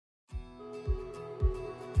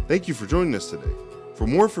Thank you for joining us today. For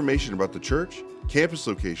more information about the church, campus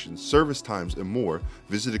locations, service times, and more,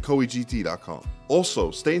 visit ecoegt.com.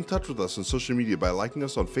 Also, stay in touch with us on social media by liking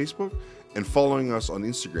us on Facebook and following us on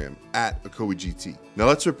Instagram at ecoegt. Now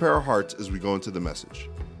let's prepare our hearts as we go into the message.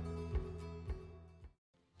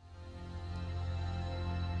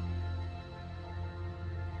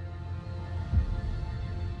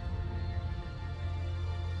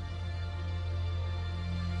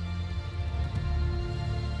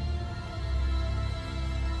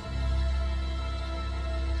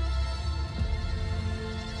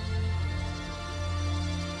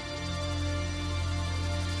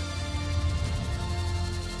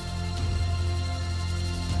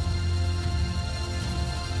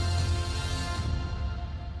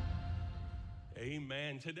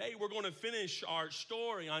 Amen. Today we're going to finish our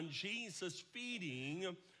story on Jesus feeding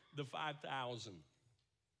the 5,000.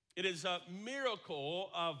 It is a miracle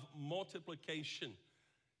of multiplication.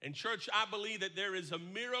 And church, I believe that there is a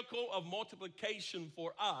miracle of multiplication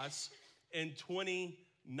for us in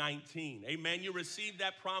 2019. Amen. You received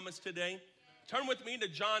that promise today? Turn with me to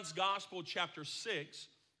John's Gospel, chapter 6.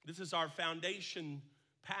 This is our foundation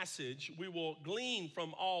passage. We will glean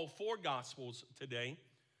from all four Gospels today.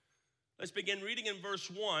 Let's begin reading in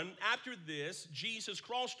verse 1. After this, Jesus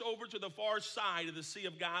crossed over to the far side of the Sea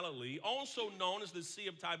of Galilee, also known as the Sea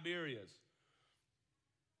of Tiberias.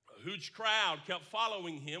 A huge crowd kept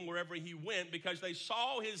following him wherever he went because they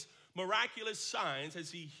saw his miraculous signs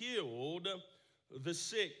as he healed the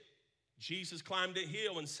sick. Jesus climbed a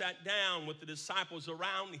hill and sat down with the disciples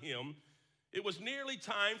around him. It was nearly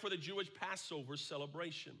time for the Jewish Passover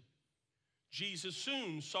celebration. Jesus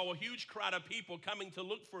soon saw a huge crowd of people coming to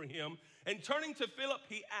look for him, and turning to Philip,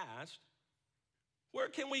 he asked, "Where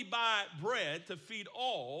can we buy bread to feed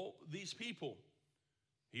all these people?"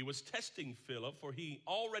 He was testing Philip, for he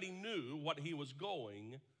already knew what he was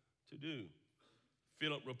going to do.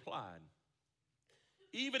 Philip replied,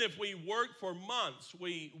 "Even if we worked for months,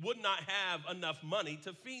 we would not have enough money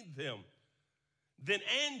to feed them." Then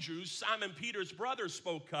Andrew, Simon Peter's brother,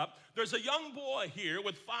 spoke up. "There's a young boy here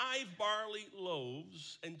with 5 barley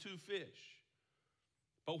loaves and 2 fish.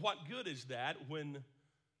 But what good is that when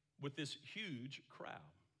with this huge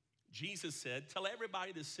crowd?" Jesus said, "Tell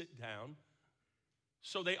everybody to sit down."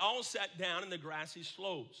 So they all sat down in the grassy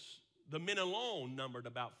slopes. The men alone numbered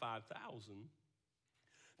about 5,000.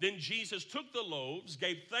 Then Jesus took the loaves,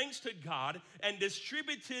 gave thanks to God, and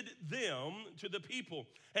distributed them to the people.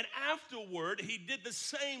 And afterward, he did the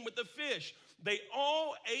same with the fish. They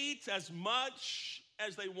all ate as much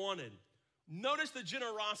as they wanted. Notice the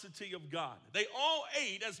generosity of God. They all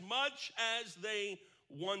ate as much as they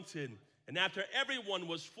wanted. And after everyone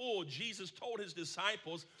was full, Jesus told his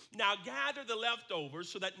disciples, "Now gather the leftovers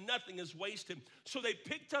so that nothing is wasted." So they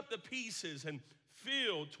picked up the pieces and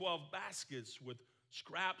filled 12 baskets with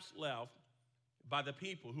scraps left by the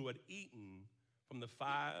people who had eaten from the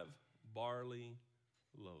 5 barley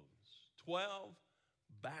loaves. 12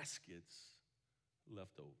 baskets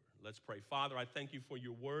left over. Let's pray. Father, I thank you for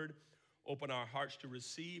your word. Open our hearts to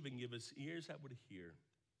receive and give us ears that would hear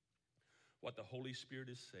what the Holy Spirit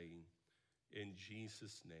is saying. In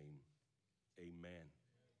Jesus' name, amen.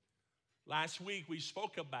 Last week we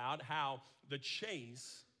spoke about how the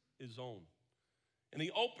chase is on. In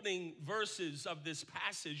the opening verses of this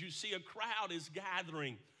passage, you see a crowd is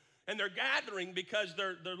gathering. And they're gathering because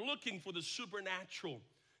they're looking for the supernatural.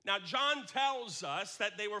 Now, John tells us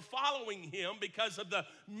that they were following him because of the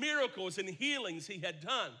miracles and healings he had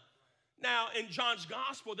done. Now, in John's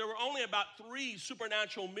gospel, there were only about 3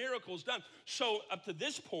 supernatural miracles done. So up to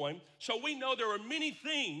this point, so we know there were many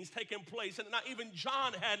things taking place, and not even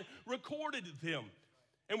John had recorded them.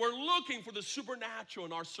 And we're looking for the supernatural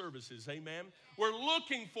in our services, amen? We're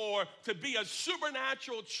looking to be a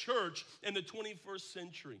supernatural church in the 21st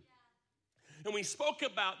century. And we spoke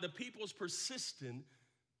about the people's persistent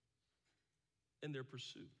in their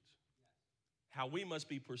pursuit. How we must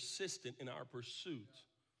be persistent in our pursuit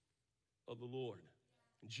of the Lord.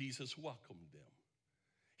 And Jesus welcomed them.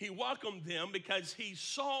 He welcomed them because he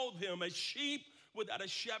saw them as sheep without a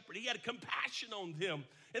shepherd. He had compassion on them.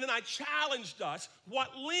 And then I challenged us,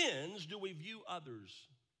 what lens do we view others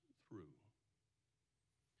through?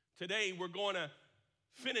 Today we're going to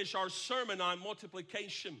finish our sermon on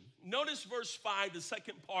multiplication. Notice verse 5, the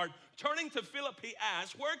second part. Turning to Philip, he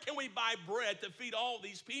asked, "Where can we buy bread to feed all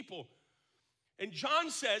these people?" And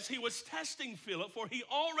John says he was testing Philip, for he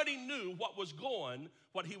already knew what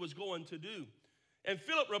he was going to do. And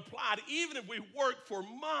Philip replied, "Even if we worked for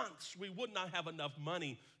months, we would not have enough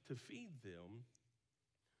money to feed them."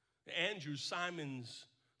 Andrew, Simon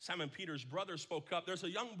Simon Peter's brother spoke up. There's a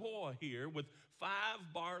young boy here with 5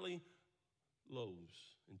 barley loaves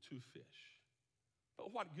and 2 fish.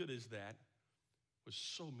 But what good is that with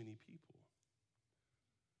so many people?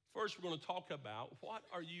 First, we're going to talk about what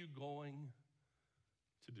are you going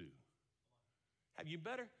to do? Have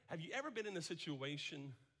you ever been in a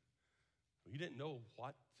situation where you didn't know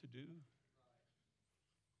what to do?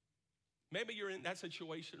 Maybe you're in that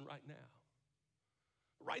situation right now.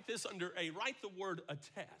 Write the word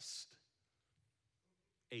attest.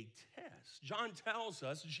 A test. John tells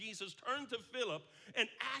us Jesus turned to Philip and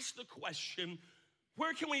asked the question,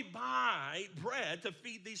 where can we buy bread to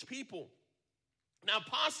feed these people? Now,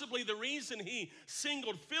 possibly the reason he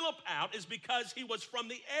singled Philip out is because he was from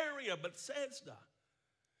the area, Bethsaida.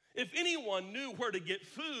 If anyone knew where to get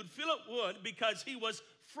food, Philip would, because he was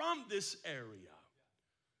from this area.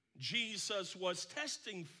 Jesus was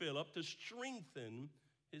testing Philip to strengthen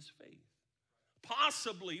his faith.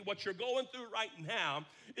 Possibly what you're going through right now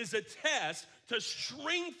is a test to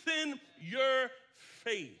strengthen your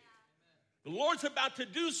faith. The Lord's about to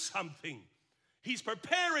do something. He's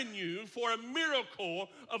preparing you for a miracle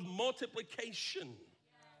of multiplication.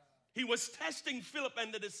 He was testing Philip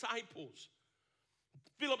and the disciples.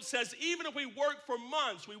 Philip says, even if we worked for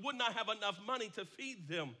months, we would not have enough money to feed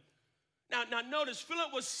them. Now notice,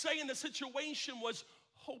 Philip was saying the situation was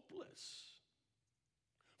hopeless.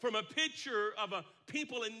 From a picture of a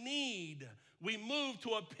people in need, we move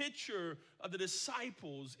to a picture of the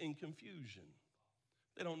disciples in confusion.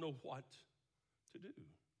 They don't know what to do.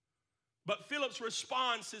 But Philip's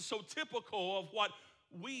response is so typical of what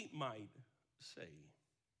we might say.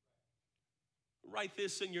 Write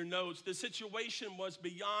this in your notes. The situation was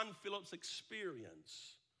beyond Philip's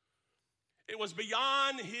experience. It was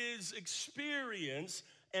beyond his experience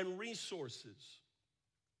and resources.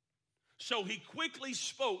 So he quickly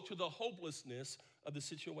spoke to the hopelessness of the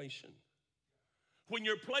situation. When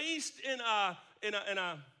you're placed in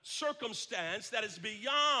a circumstance that is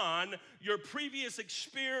beyond your previous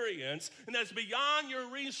experience and that's beyond your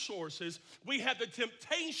resources, we have the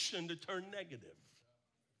temptation to turn negative.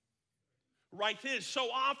 Write this. So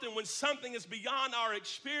often when something is beyond our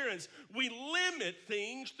experience, we limit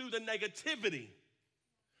things through the negativity.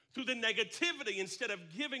 Through the negativity instead of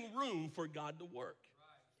giving room for God to work.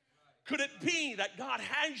 Could it be that God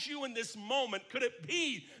has you in this moment? Could it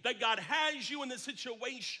be that God has you in this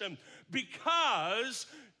situation because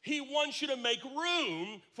He wants you to make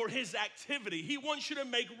room for His activity? He wants you to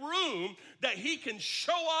make room that He can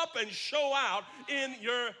show up and show out in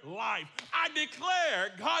your life. I declare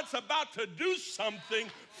God's about to do something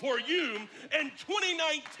for you in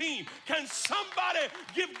 2019. Can somebody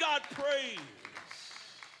give God praise?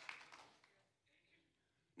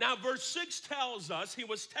 Now, verse 6 tells us he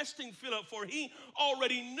was testing Philip, for he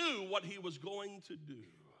already knew what he was going to do.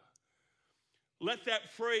 Let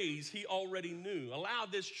that phrase, he already knew, allow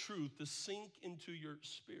this truth to sink into your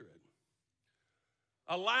spirit.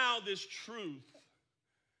 Allow this truth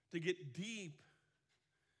to get deep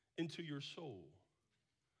into your soul.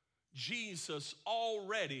 Jesus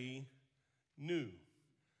already knew.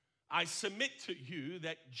 I submit to you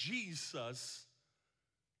that Jesus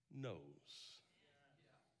knows.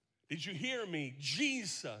 Did you hear me?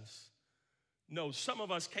 Jesus knows. Some of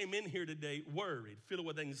us came in here today worried, filled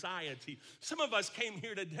with anxiety. Some of us came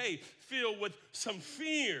here today filled with some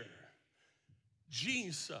fear.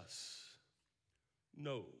 Jesus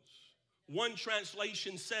knows. One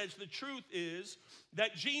translation says the truth is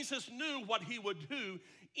that Jesus knew what he would do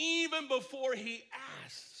even before he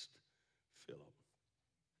asked Philip.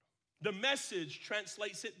 The Message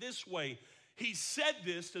translates it this way. He said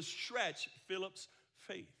this to stretch Philip's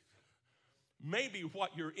faith. Maybe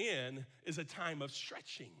what you're in is a time of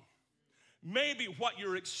stretching. Maybe what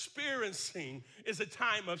you're experiencing is a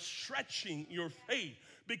time of stretching your faith.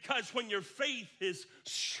 Because when your faith is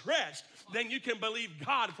stretched, then you can believe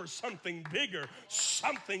God for something bigger,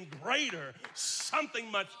 something greater,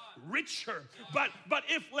 something much richer. But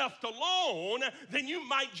if left alone, then you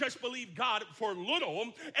might just believe God for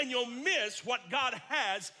little and you'll miss what God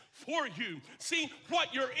has for you. See,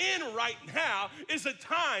 what you're in right now is a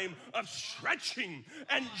time of stretching.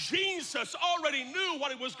 And Jesus already knew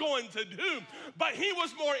what he was going to do, but he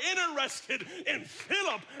was more interested in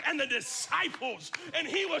Philip and the disciples. And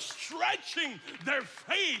he was stretching their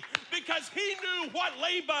faith because he knew what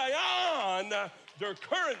lay beyond their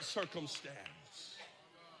current circumstance.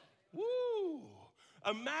 Woo!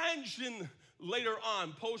 Imagine later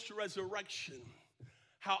on, post-resurrection,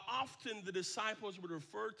 how often the disciples would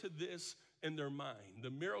refer to this in their mind,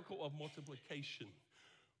 the miracle of multiplication,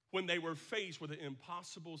 when they were faced with an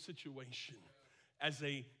impossible situation. as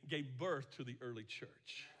they gave birth to the early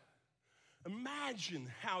church. Imagine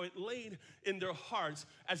how it laid in their hearts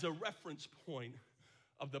as a reference point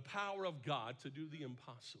of the power of God to do the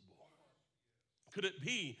impossible. Could it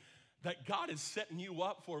be that God is setting you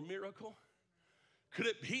up for a miracle? Could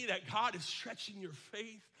it be that God is stretching your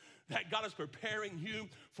faith? That God is preparing you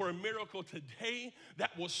for a miracle today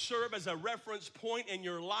that will serve as a reference point in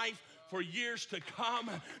your life for years to come,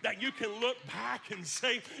 that you can look back and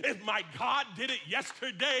say, if my God did it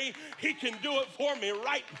yesterday, he can do it for me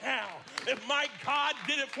right now. If my God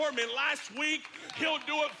did it for me last week, he'll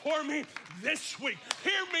do it for me this week.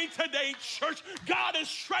 Hear me today, church. God is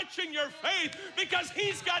stretching your faith because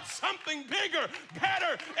he's got something bigger,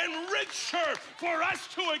 better, and richer for us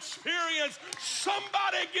to experience.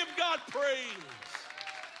 Somebody give God praise.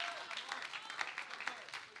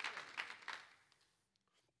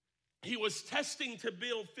 He was testing to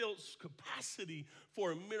build Philip's capacity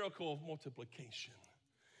for a miracle of multiplication.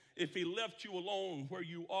 If he left you alone where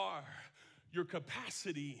you are, your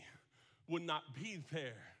capacity would not be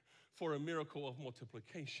there for a miracle of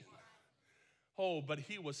multiplication. Oh, but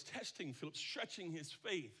he was testing Philip, stretching his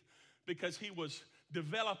faith because he was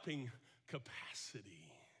developing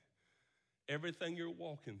capacity. Everything you're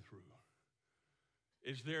walking through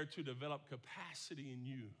is there to develop capacity in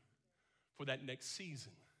you for that next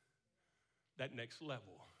season, that next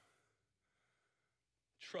level.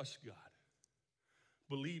 Trust God.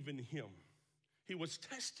 Believe in him. He was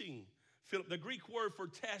testing Philip. The Greek word for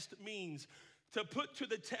test means to put to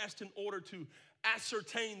the test in order to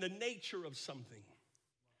ascertain the nature of something,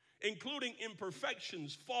 including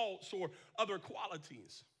imperfections, faults, or other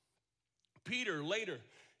qualities. Peter, later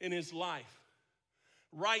in his life,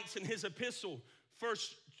 writes in his epistle, 1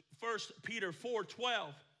 Peter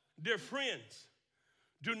 4:12, dear friends,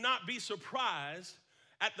 do not be surprised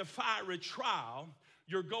at the fiery trial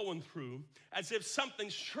you're going through as if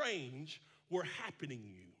something strange were happening to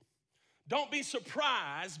you. Don't be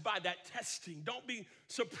surprised by that testing. Don't be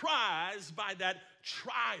surprised by that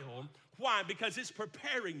trial. Why? Because it's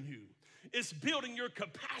preparing you. It's building your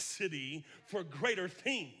capacity for greater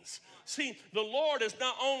things. See, the Lord is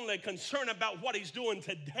not only concerned about what he's doing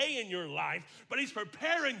today in your life, but he's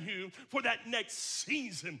preparing you for that next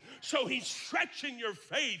season. So he's stretching your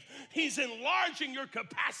faith. He's enlarging your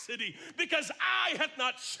capacity because eye hath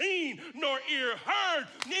not seen nor ear heard,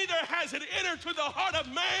 neither has it entered to the heart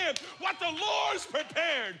of man what the Lord's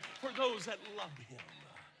prepared for those that love him.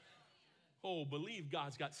 Oh, believe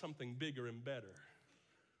God's got something bigger and better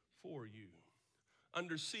for you.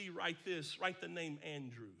 Under C, write the name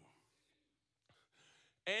Andrew.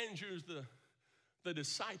 Andrew's the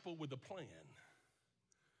disciple with a plan.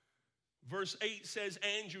 Verse 8 says,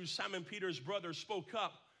 Andrew, Simon Peter's brother, spoke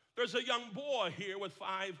up. There's a young boy here with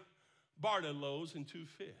 5 barley loaves and 2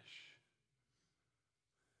 fish.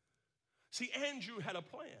 See, Andrew had a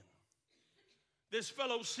plan. This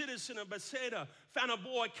fellow citizen of Bethsaida found a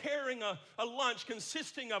boy carrying a lunch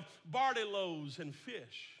consisting of barley loaves and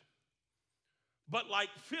fish. But like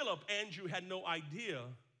Philip, Andrew had no idea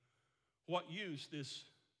what use this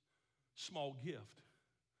small gift,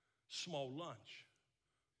 small lunch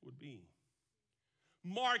would be.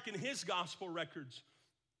 Mark in his gospel records,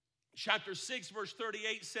 chapter 6, verse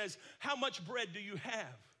 38 says, how much bread do you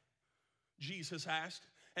have? Jesus asked.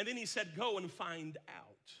 And then he said, go and find out.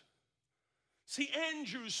 See,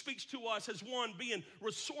 Andrew speaks to us as one being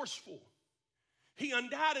resourceful. He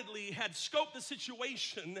undoubtedly had scoped the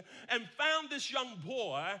situation and found this young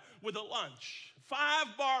boy with a lunch, 5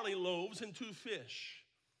 barley loaves and 2 fish.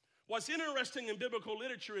 What's interesting in biblical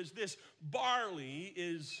literature is this: barley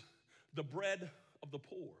is the bread of the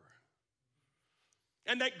poor.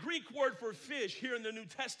 And that Greek word for fish here in the New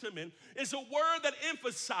Testament is a word that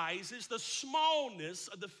emphasizes the smallness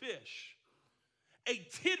of the fish, a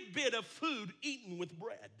tidbit of food eaten with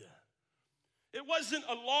bread. It wasn't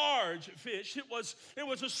a large fish. It was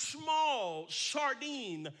a small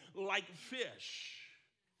sardine-like fish.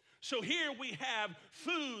 So here we have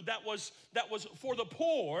food that was for the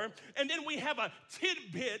poor, and then we have a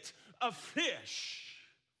tidbit of fish.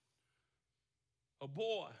 A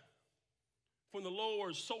boy from the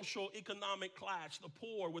lower social economic class, the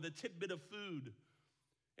poor, with a tidbit of food.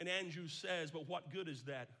 And Andrew says, but what good is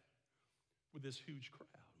that with this huge crowd?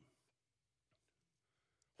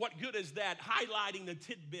 What good is that, highlighting the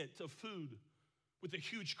tidbit of food with a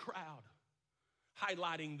huge crowd,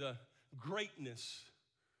 highlighting the greatness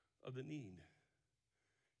of the need?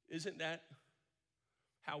 Isn't that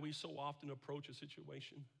how we so often approach a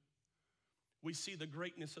situation? We see the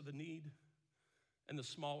greatness of the need and the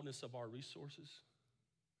smallness of our resources.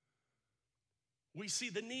 We see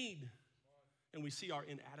the need and we see our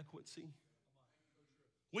inadequacy.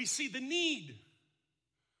 We see the need,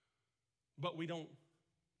 but we don't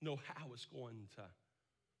know how it's going to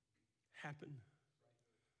happen.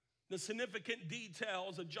 The significant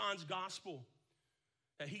details of John's gospel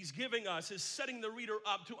that he's giving us is setting the reader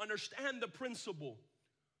up to understand the principle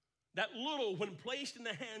that little, when placed in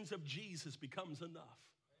the hands of Jesus, becomes enough.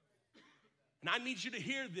 And I need you to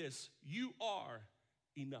hear this. You are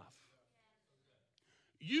enough.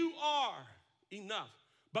 You are enough.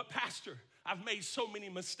 But Pastor, I've made so many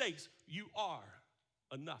mistakes. You are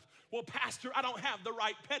enough. Well, Pastor, I don't have the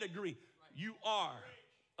right pedigree. You are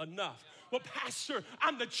enough. Well, Pastor,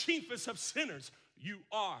 I'm the chiefest of sinners. You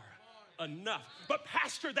are enough. But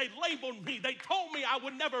Pastor, they labeled me. They told me I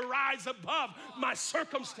would never rise above my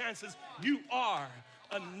circumstances. You are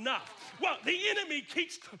enough. Well, the enemy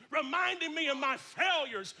keeps reminding me of my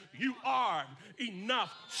failures. You are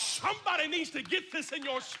enough. Somebody needs to get this in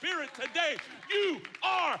your spirit today. You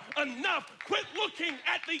are enough. Quit looking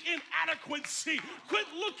at the inadequacy. Quit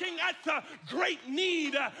looking at the great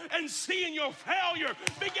need and seeing your failure.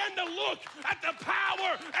 Begin to look at the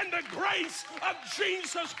power and the grace of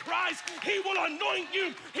Jesus Christ. He will anoint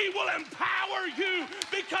you. He will empower you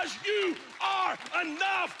because you are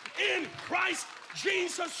enough in Christ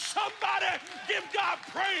Jesus. Somebody give God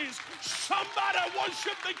praise. Somebody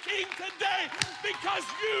worship the King today because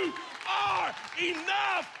you are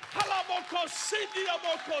enough.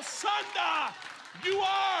 You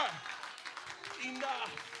are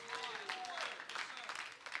enough.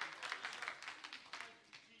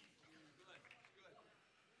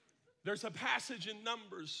 There's a passage in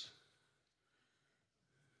Numbers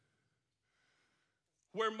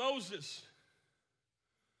where Moses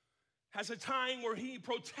has a time where he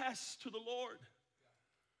protests to the Lord.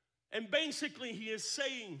 And basically he is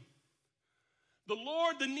saying, the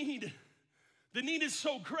Lord, the need is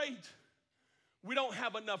so great, we don't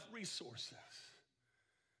have enough resources.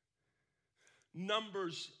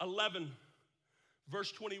 Numbers 11,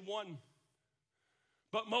 verse 21.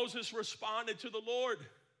 But Moses responded to the Lord,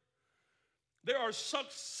 there are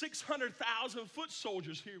 600,000 foot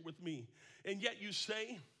soldiers here with me, and yet you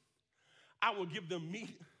say, I will give them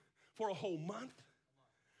meat for a whole month?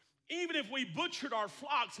 Even if we butchered our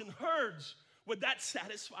flocks and herds, would that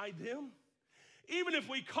satisfy them? Even if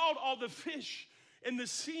we caught all the fish in the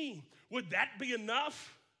sea, would that be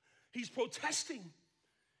enough? He's protesting.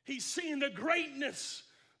 He's seeing the greatness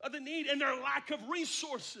of the need and their lack of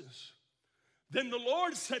resources. Then the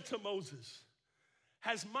Lord said to Moses,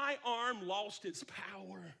 has my arm lost its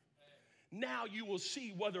power? Now you will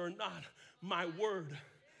see whether or not my word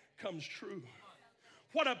comes true.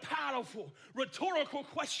 What a powerful rhetorical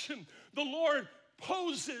question the Lord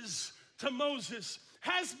poses to Moses.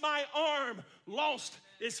 Has my arm lost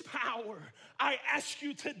its power? I ask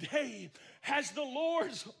you today, has the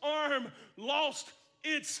Lord's arm lost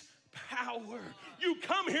its power? You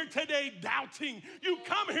come here today doubting. You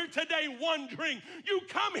come here today wondering. You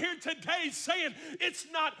come here today saying it's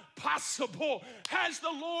not possible. Has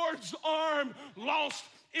the Lord's arm lost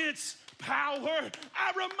its power?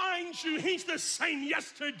 I remind you, he's the same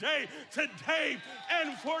yesterday, today,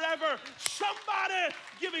 and forever. Somebody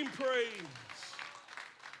give him praise.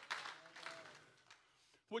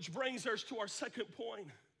 Which brings us to our second point.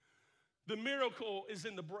 The miracle is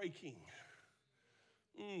in the breaking.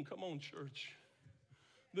 Come on, church.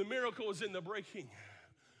 The miracle is in the breaking.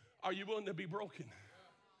 Are you willing to be broken?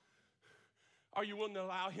 Are you willing to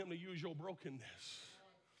allow him to use your brokenness?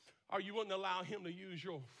 Are you willing to allow him to use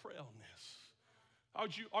your frailness? Are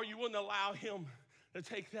you willing to allow him to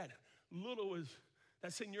take that little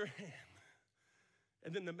that's in your hand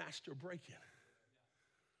and then the master break it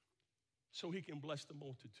so he can bless the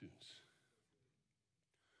multitudes?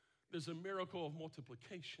 There's a miracle of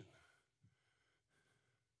multiplication,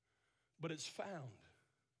 but it's found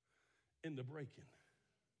in the breaking.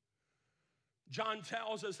 John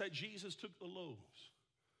tells us that Jesus took the loaves.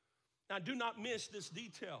 Now, do not miss this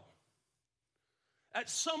detail. At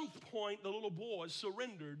some point, the little boy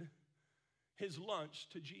surrendered his lunch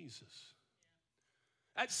to Jesus.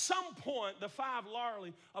 At some point, the 5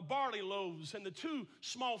 barley loaves and the 2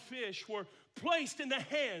 small fish were placed in the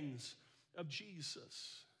hands of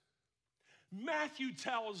Jesus. Matthew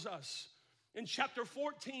tells us in chapter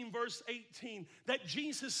 14, verse 18, that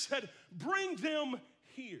Jesus said, bring them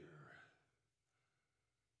here.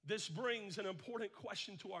 This brings an important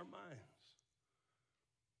question to our minds.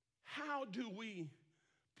 How do we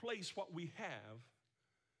place what we have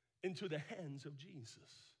into the hands of Jesus?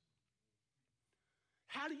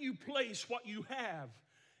 How do you place what you have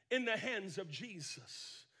in the hands of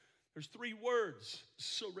Jesus? There's 3 words: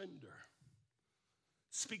 surrender.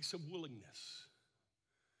 Speaks of willingness.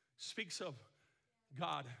 Speaks of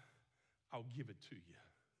God, I'll give it to you.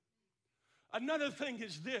 Another thing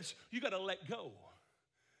is this, you got to let go.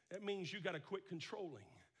 That means you got to quit controlling.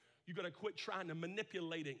 You got to quit trying to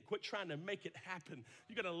manipulate it, quit trying to make it happen.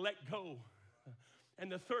 You got to let go.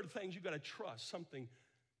 And the third thing is you got to trust something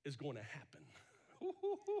is going to happen.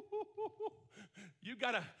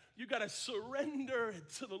 You gotta surrender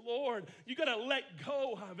it to the Lord. You gotta let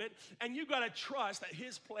go of it, and you gotta trust that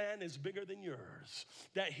His plan is bigger than yours,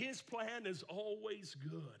 that His plan is always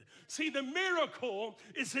good. See, the miracle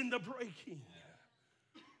is in the breaking.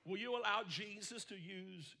 Will you allow Jesus to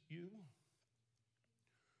use you?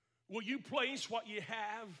 Will you place what you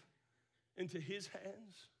have into His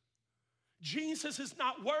hands? Jesus is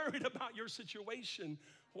not worried about your situation.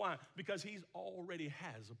 Why? Because He already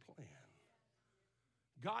has a plan.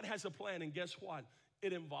 God has a plan, and guess what?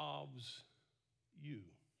 It involves you.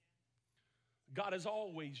 God has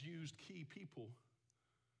always used key people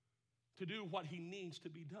to do what He needs to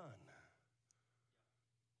be done.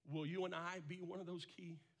 Will you and I be one of those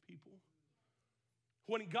key people?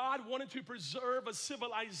 When God wanted to preserve a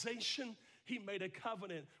civilization, He made a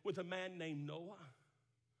covenant with a man named Noah.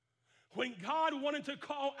 When God wanted to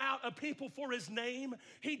call out a people for His name,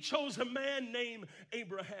 He chose a man named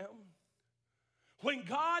Abraham. When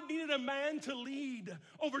God needed a man to lead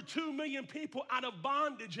over 2 million people out of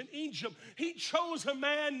bondage in Egypt, He chose a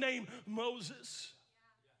man named Moses.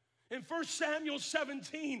 In 1 Samuel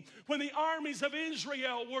 17, when the armies of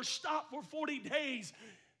Israel were stopped for 40 days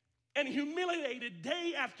and humiliated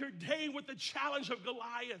day after day with the challenge of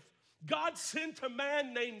Goliath, God sent a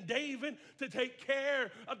man named David to take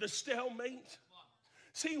care of the stalemate.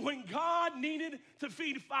 See, when God needed to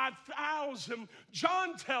feed 5,000,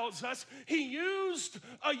 John tells us He used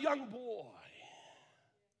a young boy,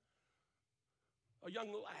 a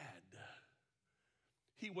young lad.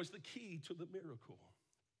 He was the key to the miracle.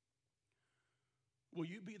 Will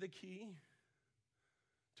you be the key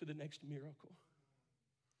to the next miracle?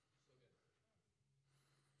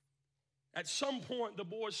 At some point, the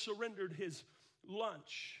boy surrendered his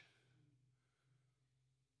lunch.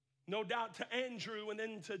 No doubt to Andrew and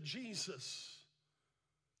then to Jesus.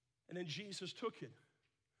 And then Jesus took it.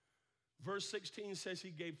 Verse 16 says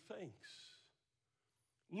He gave thanks,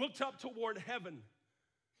 looked up toward heaven,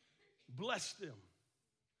 blessed them.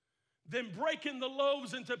 Then breaking the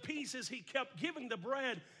loaves into pieces, He kept giving the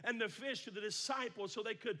bread and the fish to the disciples so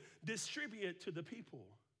they could distribute it to the people.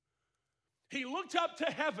 He looked up to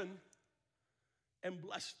heaven and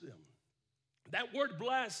blessed them. That word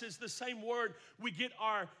bless is the same word we get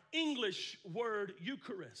our English word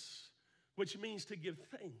Eucharist, which means to give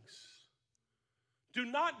thanks. Do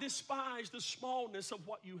not despise the smallness of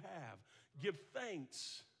what you have. Give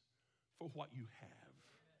thanks for what you have.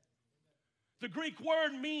 The Greek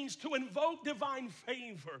word means to invoke divine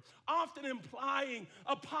favor, often implying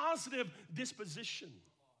a positive disposition.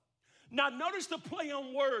 Now notice the play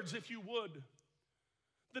on words, if you would.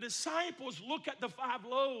 The disciples look at the 5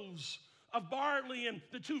 loaves of barley and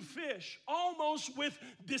the 2 fish almost with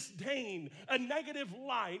disdain, a negative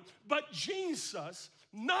light. But Jesus,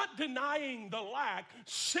 not denying the lack,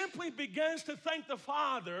 simply begins to thank the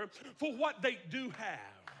Father for what they do have.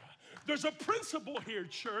 There's a principle here,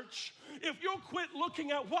 church. If you'll quit looking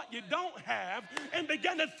at what you don't have and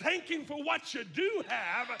begin to thank Him for what you do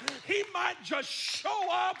have, He might just show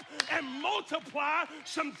up and multiply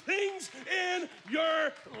some things in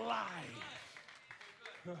your life.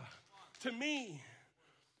 To me,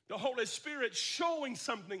 the Holy Spirit showing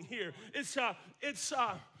something here. It's a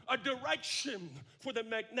direction for the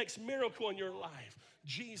next miracle in your life.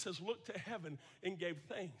 Jesus looked to heaven and gave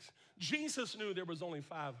thanks. Jesus knew there was only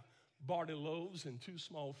 5 barley loaves and 2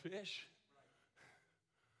 small fish.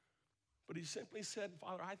 But He simply said,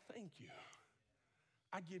 Father, I thank you.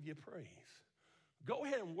 I give you praise. Go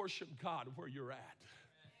ahead and worship God where you're at.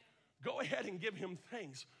 Go ahead and give Him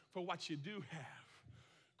thanks for what you do have.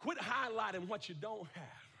 Quit highlighting what you don't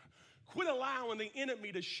have. Quit allowing the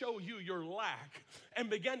enemy to show you your lack and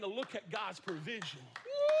begin to look at God's provision.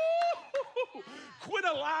 Quit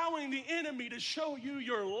allowing the enemy to show you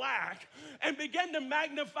your lack and begin to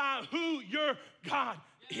magnify who your God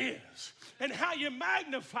is. And how you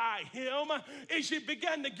magnify Him is you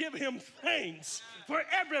begin to give Him thanks for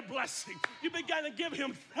every blessing. You begin to give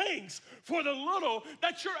Him thanks for the little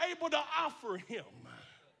that you're able to offer Him.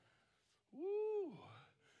 Woo!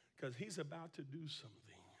 Because He's about to do something.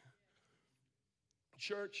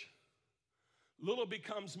 Church, little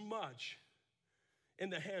becomes much in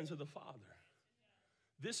the hands of the Father.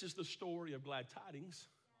 This is the story of Glad Tidings.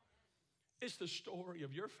 It's the story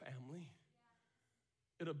of your family.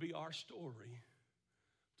 It'll be our story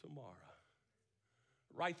tomorrow.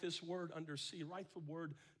 Write this word under C. Write the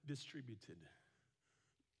word distributed.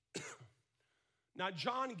 Now,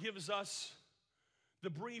 John gives us the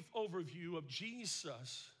brief overview of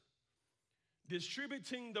Jesus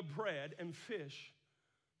distributing the bread and fish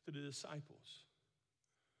to the disciples.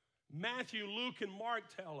 Matthew, Luke, and Mark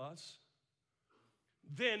tell us,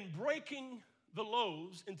 then breaking the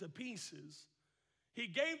loaves into pieces, he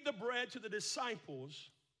gave the bread to the disciples,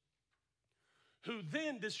 who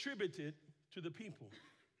then distributed to the people.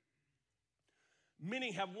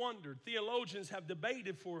 Many have wondered, theologians have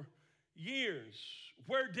debated for years,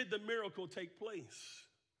 where did the miracle take place?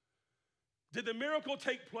 Did the miracle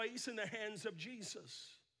take place in the hands of Jesus?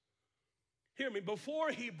 Hear me, before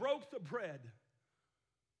he broke the bread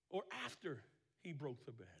or after he broke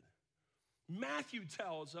the bread? Matthew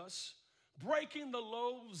tells us, breaking the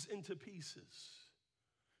loaves into pieces.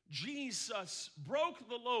 Jesus broke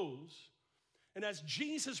the loaves, and as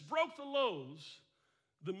Jesus broke the loaves,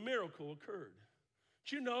 the miracle occurred.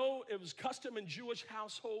 Do you know it was custom in Jewish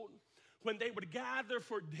household when they would gather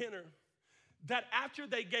for dinner that after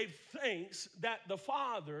they gave thanks, that the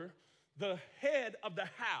father, the head of the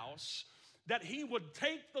house, that he would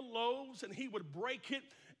take the loaves and he would break it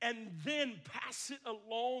and then pass it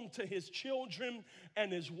along to his children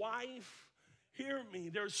and his wife. Hear me,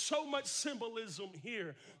 there's so much symbolism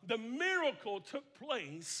here. The miracle took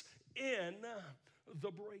place in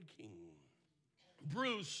the breaking.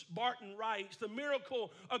 Bruce Barton writes, the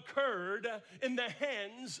miracle occurred in the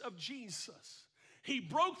hands of Jesus. He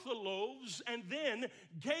broke the loaves and then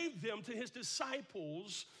gave them to his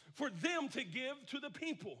disciples for them to give to the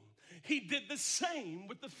people. He did the same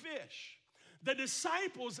with the fish. The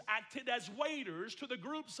disciples acted as waiters to the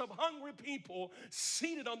groups of hungry people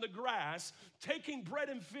seated on the grass, taking bread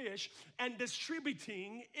and fish and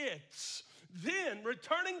distributing it. Then,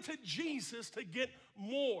 returning to Jesus to get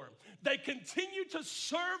more, they continued to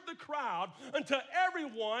serve the crowd until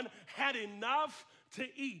everyone had enough to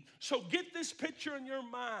eat. So get this picture in your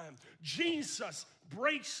mind. Jesus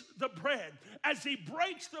breaks the bread. As he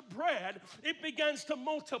breaks the bread, it begins to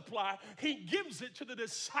multiply. He gives it to the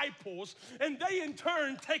disciples, and they in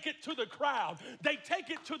turn take it to the crowd. They take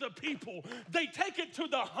it to the people. They take it to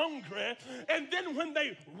the hungry, and then when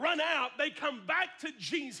they run out, they come back to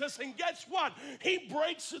Jesus, and guess what? He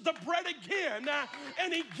breaks the bread again,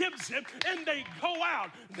 and he gives it, and they go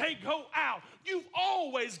out. They go out. You've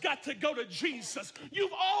always got to go to Jesus.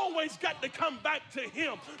 You've always got to come back to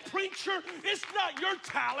him. Preacher, it's not your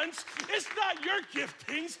talents. It's not your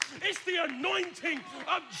giftings. It's the anointing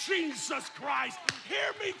of Jesus Christ. Hear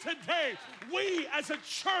me today. We as a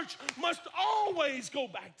church must always go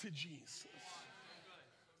back to Jesus.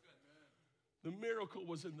 The miracle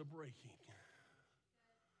was in the breaking.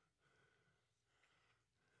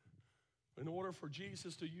 In order for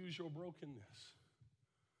Jesus to use your brokenness,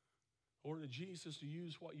 or to Jesus to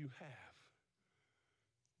use what you have,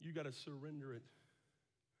 you got to surrender it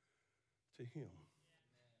to him.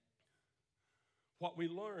 What we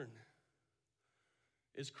learn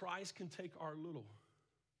is Christ can take our little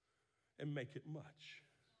and make it much.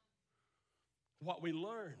 What we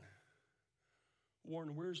learn,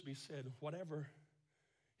 Warren Wiersbe said, whatever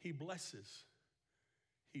he blesses,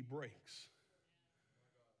 he breaks.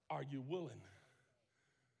 Are you willing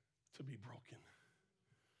to be broken?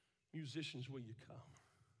 Musicians, will you come?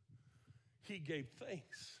 He gave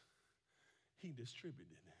thanks. He distributed.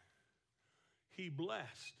 He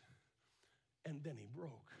blessed, and then he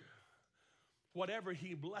broke. Whatever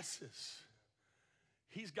he blesses,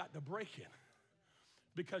 he's got to break it,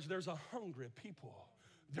 because there's a hungry people.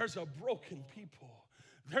 There's a broken people.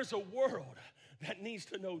 There's a world that needs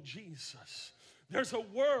to know Jesus. There's a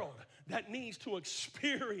world that needs to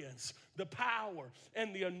experience the power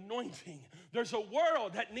and the anointing. There's a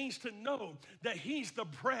world that needs to know that he's the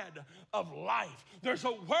bread of life. There's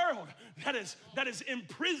a world that is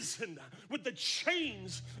imprisoned with the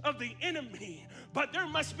chains of the enemy. But there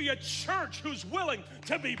must be a church who's willing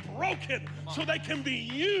to be broken so they can be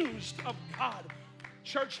used of God.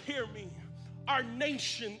 Church, hear me. Our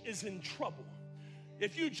nation is in trouble.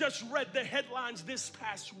 If you just read the headlines this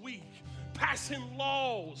past week, passing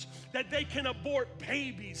laws that they can abort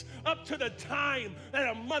babies up to the time that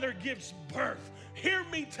a mother gives birth. Hear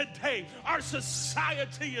me today. Our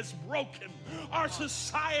society is broken. Our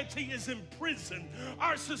society is imprisoned.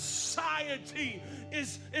 Our society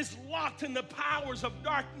is locked in the powers of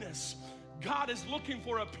darkness. God is looking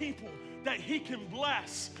for a people that he can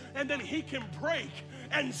bless and then he can break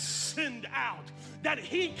and send out, that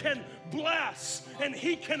he can bless and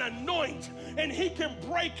he can anoint and he can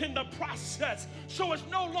break in the process. So it's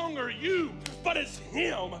no longer you, but it's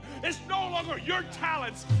him. It's no longer your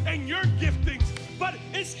talents and your giftings, but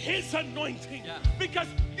it's his anointing. Yeah. Because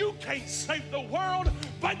you can't save the world,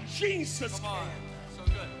 but Jesus Come on. can. So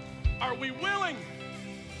good. Are we willing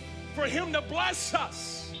for him to bless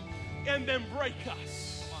us and then break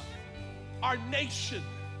us? Come on. Our nation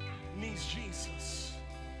needs Jesus.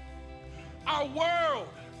 Our world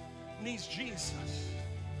needs Jesus.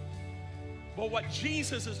 But what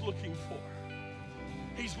Jesus is looking for,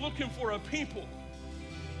 he's looking for a people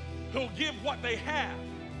who'll give what they have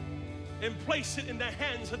and place it in the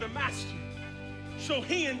hands of the master, so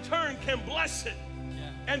he in turn can bless it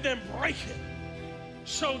and then break it,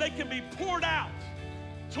 so they can be poured out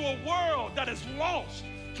to a world that is lost,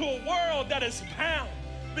 to a world that is bound,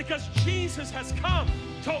 because Jesus has come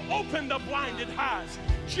to open the blinded eyes.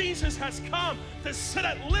 Jesus has come to set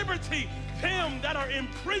at liberty them that are in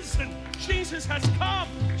prison. Jesus has come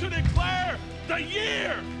to declare the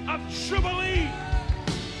year of Jubilee.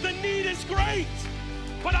 The need is great,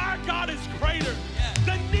 but our God is greater.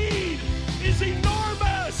 The need is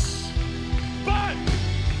enormous, but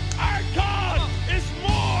our God is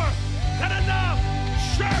more than enough.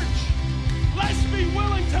 Church, let's be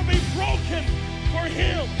willing to be broken for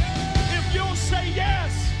him. If you'll say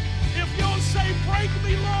yes, if you'll say, break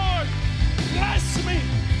me, Lord, bless me,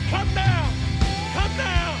 come down, come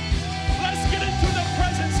down. Let's get into the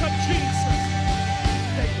presence of Jesus.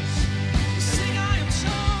 Sing, I am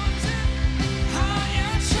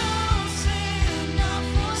chosen, not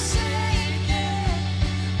forsaken.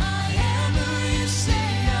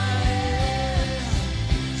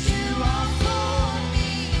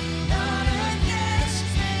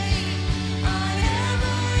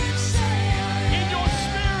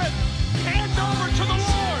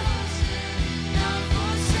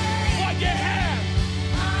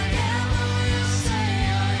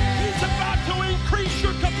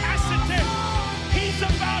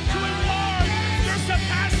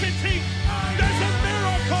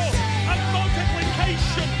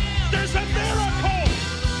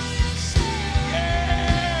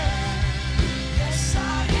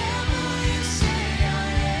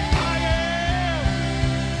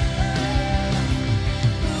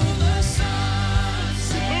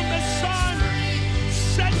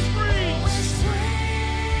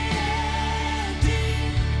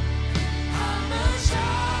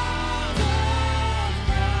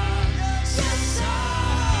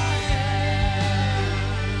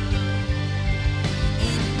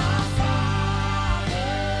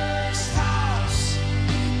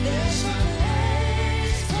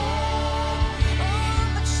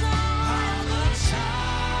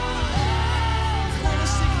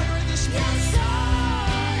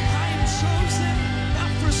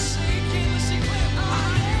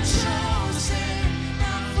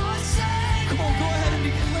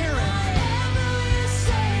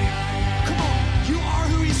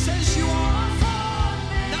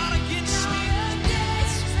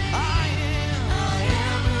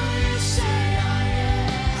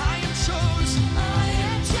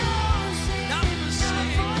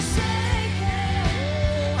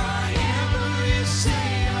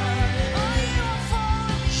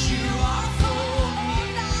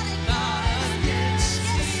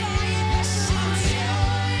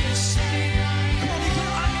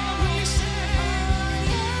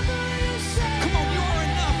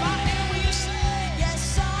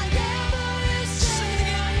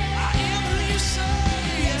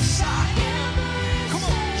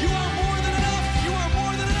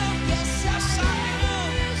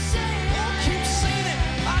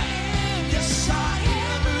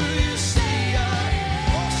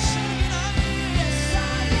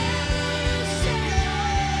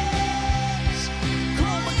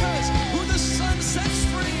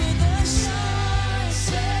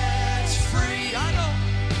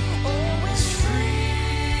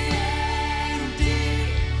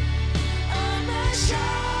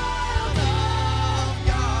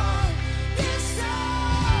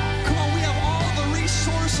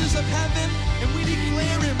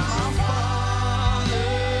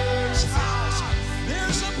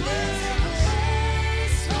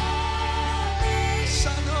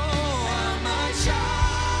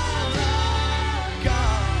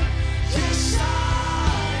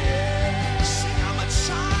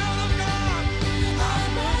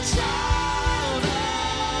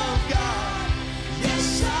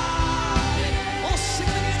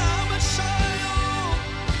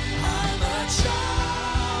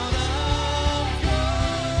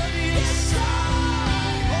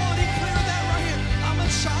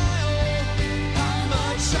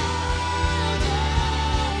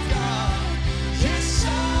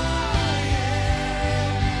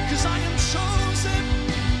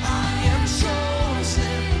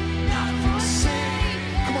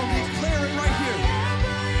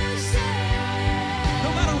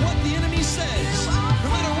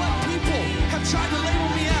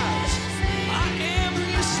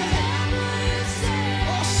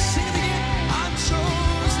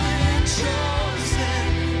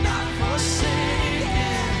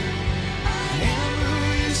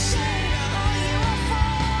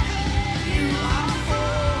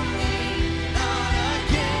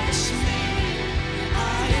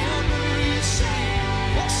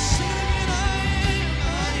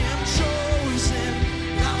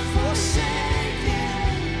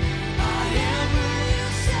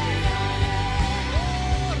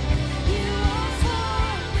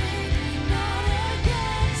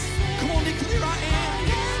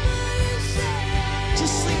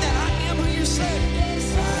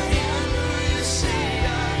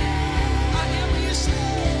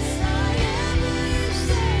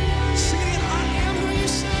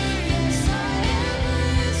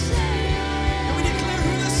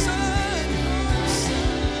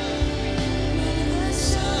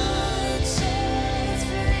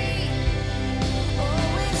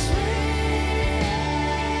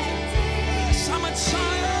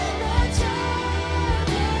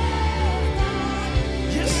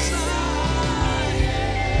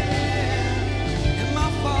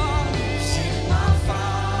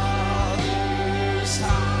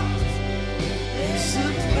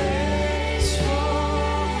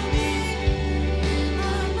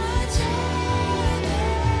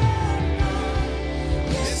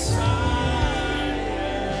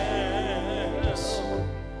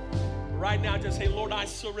 Right now, just say, Lord, I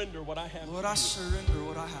surrender what I have. Lord, I surrender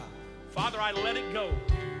what I have. Father, I let it go.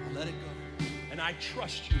 I let it go. And I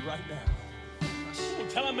trust you right now. Well,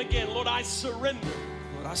 tell him again, Lord, I surrender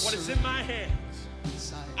Lord, I what is surrender. in my hands.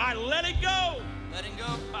 Inside. I let it go. Letting go.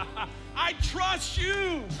 I trust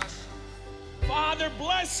you. Trust Father,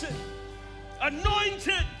 bless it. Anoint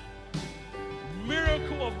it.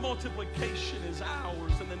 Miracle of multiplication is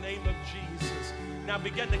ours in the name of Jesus. Now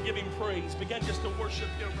begin to give him praise. Begin just to worship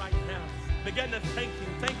him right now. Begin to thank him.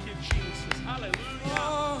 Thank you, Jesus. Hallelujah.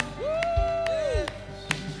 Oh. Woo!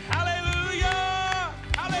 Hallelujah.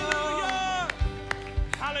 Hallelujah.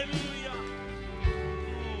 Hallelujah.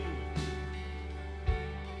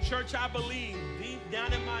 Church, I believe deep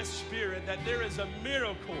down in my spirit that there is a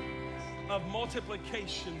miracle of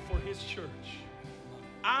multiplication for his church.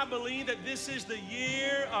 I believe that this is the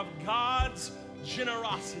year of God's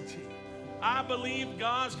generosity. I believe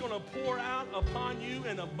God's going to pour out upon you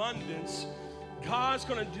in abundance. God's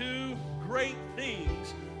going to do great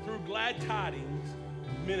things through Glad Tidings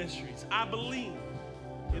Ministries. I believe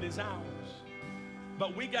it is ours.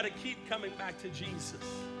 But we got to keep coming back to Jesus.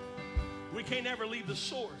 We can't ever leave the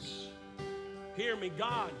source. Hear me,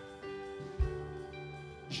 God.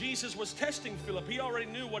 Jesus was testing Philip. He already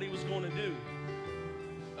knew what he was going to do.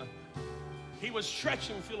 He was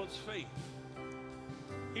stretching Philip's faith.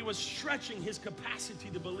 He was stretching his capacity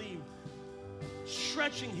to believe,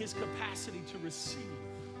 stretching his capacity to receive.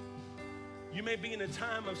 You may be in a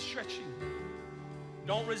time of stretching.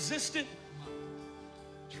 Don't resist it.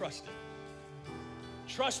 Trust it.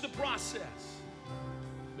 Trust the process,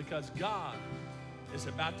 because God is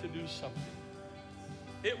about to do something.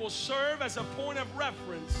 It will serve as a point of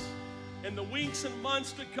reference in the weeks and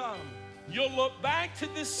months to come. You'll look back to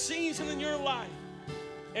this season in your life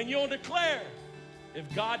and you'll declare, if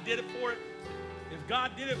God did it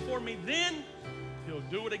for me then, he'll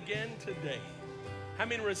do it again today. How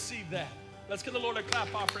many receive that? Let's give the Lord a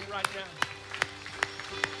clap offering right now.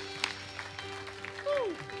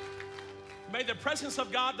 Woo. May the presence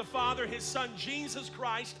of God the Father, his Son Jesus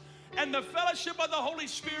Christ, and the fellowship of the Holy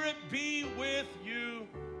Spirit be with you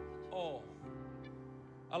all.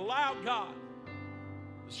 Allow God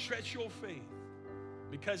to stretch your faith,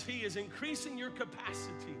 because he is increasing your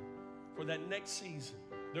capacity for that next season.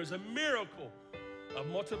 There's a miracle of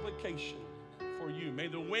multiplication for you. May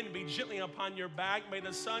the wind be gently upon your back. May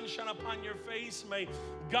the sun shine upon your face. May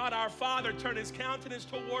God our Father turn his countenance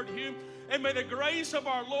toward you. And may the grace of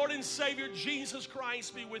our Lord and Savior Jesus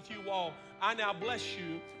Christ be with you all. I now bless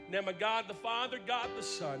you. In the name of God the Father, God the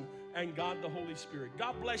Son, and God the Holy Spirit.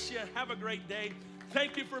 God bless you. Have a great day.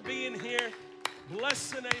 Thank you for being here.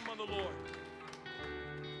 Bless the name of the Lord.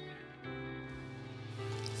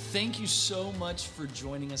 Thank you so much for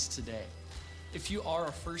joining us today. If you are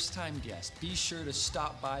a first-time guest, be sure to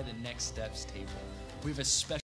stop by the Next Steps table. We have a special